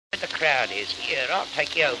The crowd is. Here, I'll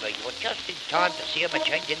take you over. You're just in time to see 'em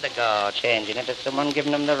changing the guard. Changing it? Has someone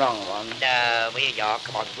given them the wrong one? No, here you are.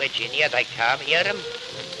 Come on, wedge in. Here they come. Hear 'em?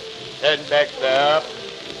 Stand back there.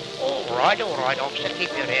 All right, officer.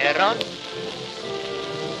 Keep your hair on.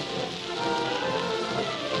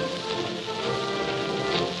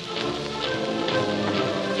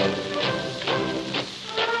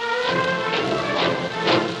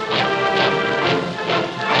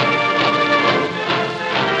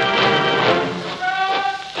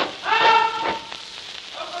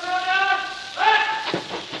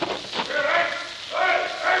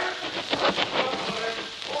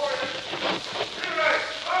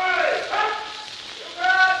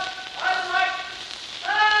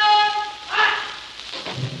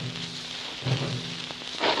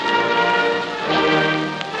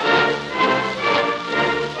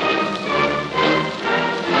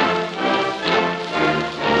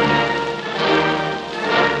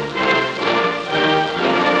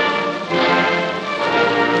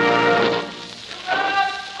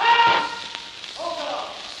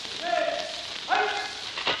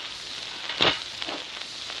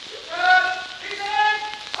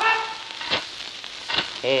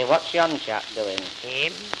 Hey, what's yon chap doing?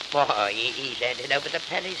 Him? Why, he's handing over the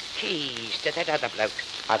palace keys to that other bloke.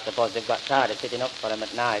 I suppose they've got tired of sitting up for him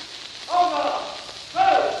at night.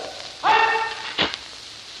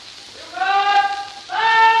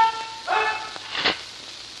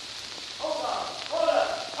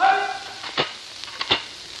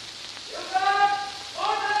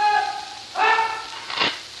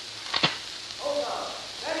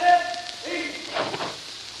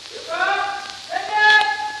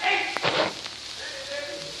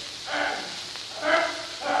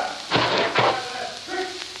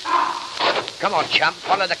 Come on, chump.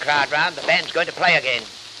 Follow the crowd round. The band's going to play again.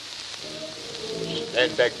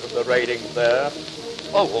 Stand back from the railings there.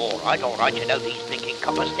 Oh, all right. You know, these blinking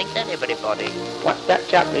coppers think they're everybody. What's that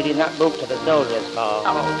chap reading that book to the soldiers for?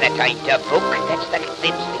 Oh, that ain't a book. That's the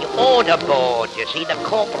order board. You see, the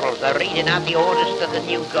corporals are reading out the orders to the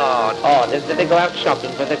new guard. Oh, did they go out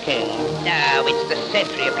shopping for the king? No, it's the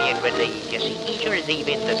sentry being relieved. You see, he's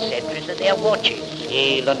relieving the sentries of their watches.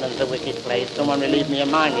 Gee, London's a wicked place. Someone relieved me of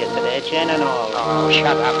mine yesterday, chain and all. Oh,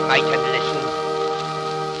 shut up, mate, and listen.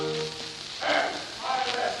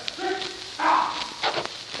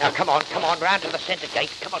 Now, come on, round to the centre gate.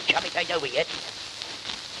 Come on, chum, it ain't over yet.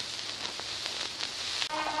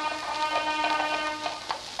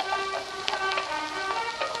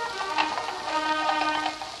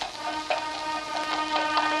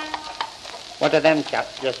 What are them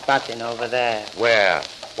chaps just passing over there? Where?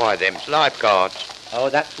 Why, them's lifeguards. Oh,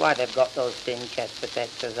 that's why they've got those thin chest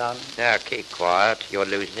protectors on. Now, keep quiet. You're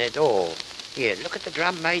losing it all. Here, look at the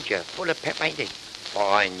drum major. Full of pep, ain't he?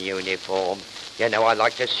 Fine uniform. You know, I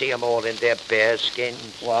like to see 'em all in their bare skins.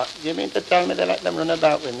 What? Do you mean to tell me they let them run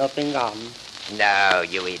about with nothing on? No,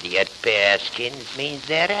 you idiot. Bare skins means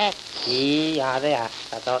they're hats. Gee, are they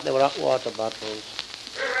hats? I thought they were hot water bottles.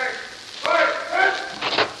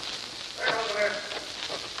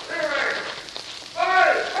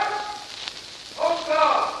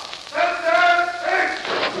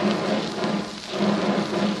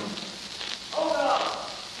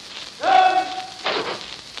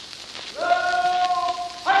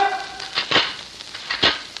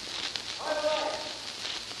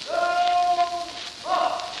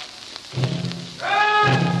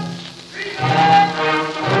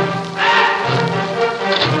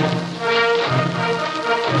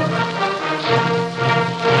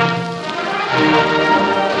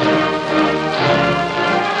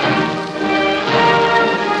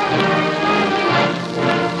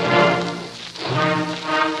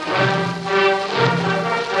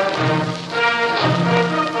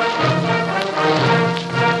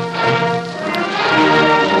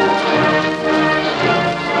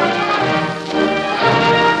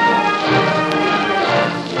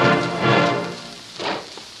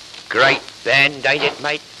 Great band, ain't it,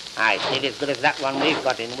 mate? I see as good as that one we've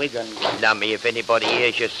got in Wigan. Lummy, if anybody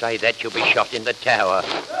hears you say that, you'll be shot in the tower.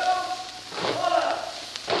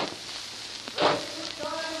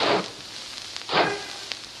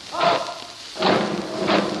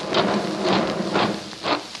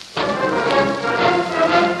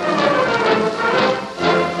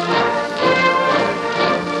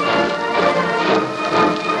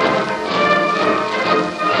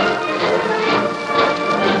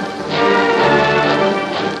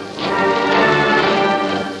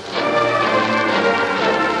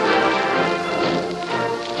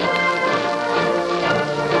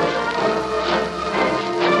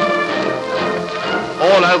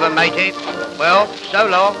 All over, matey. Well, so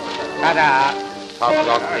long. Ta-da. Pass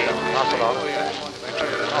along, please. Pass along.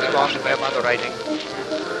 Pass along to bear by the rating.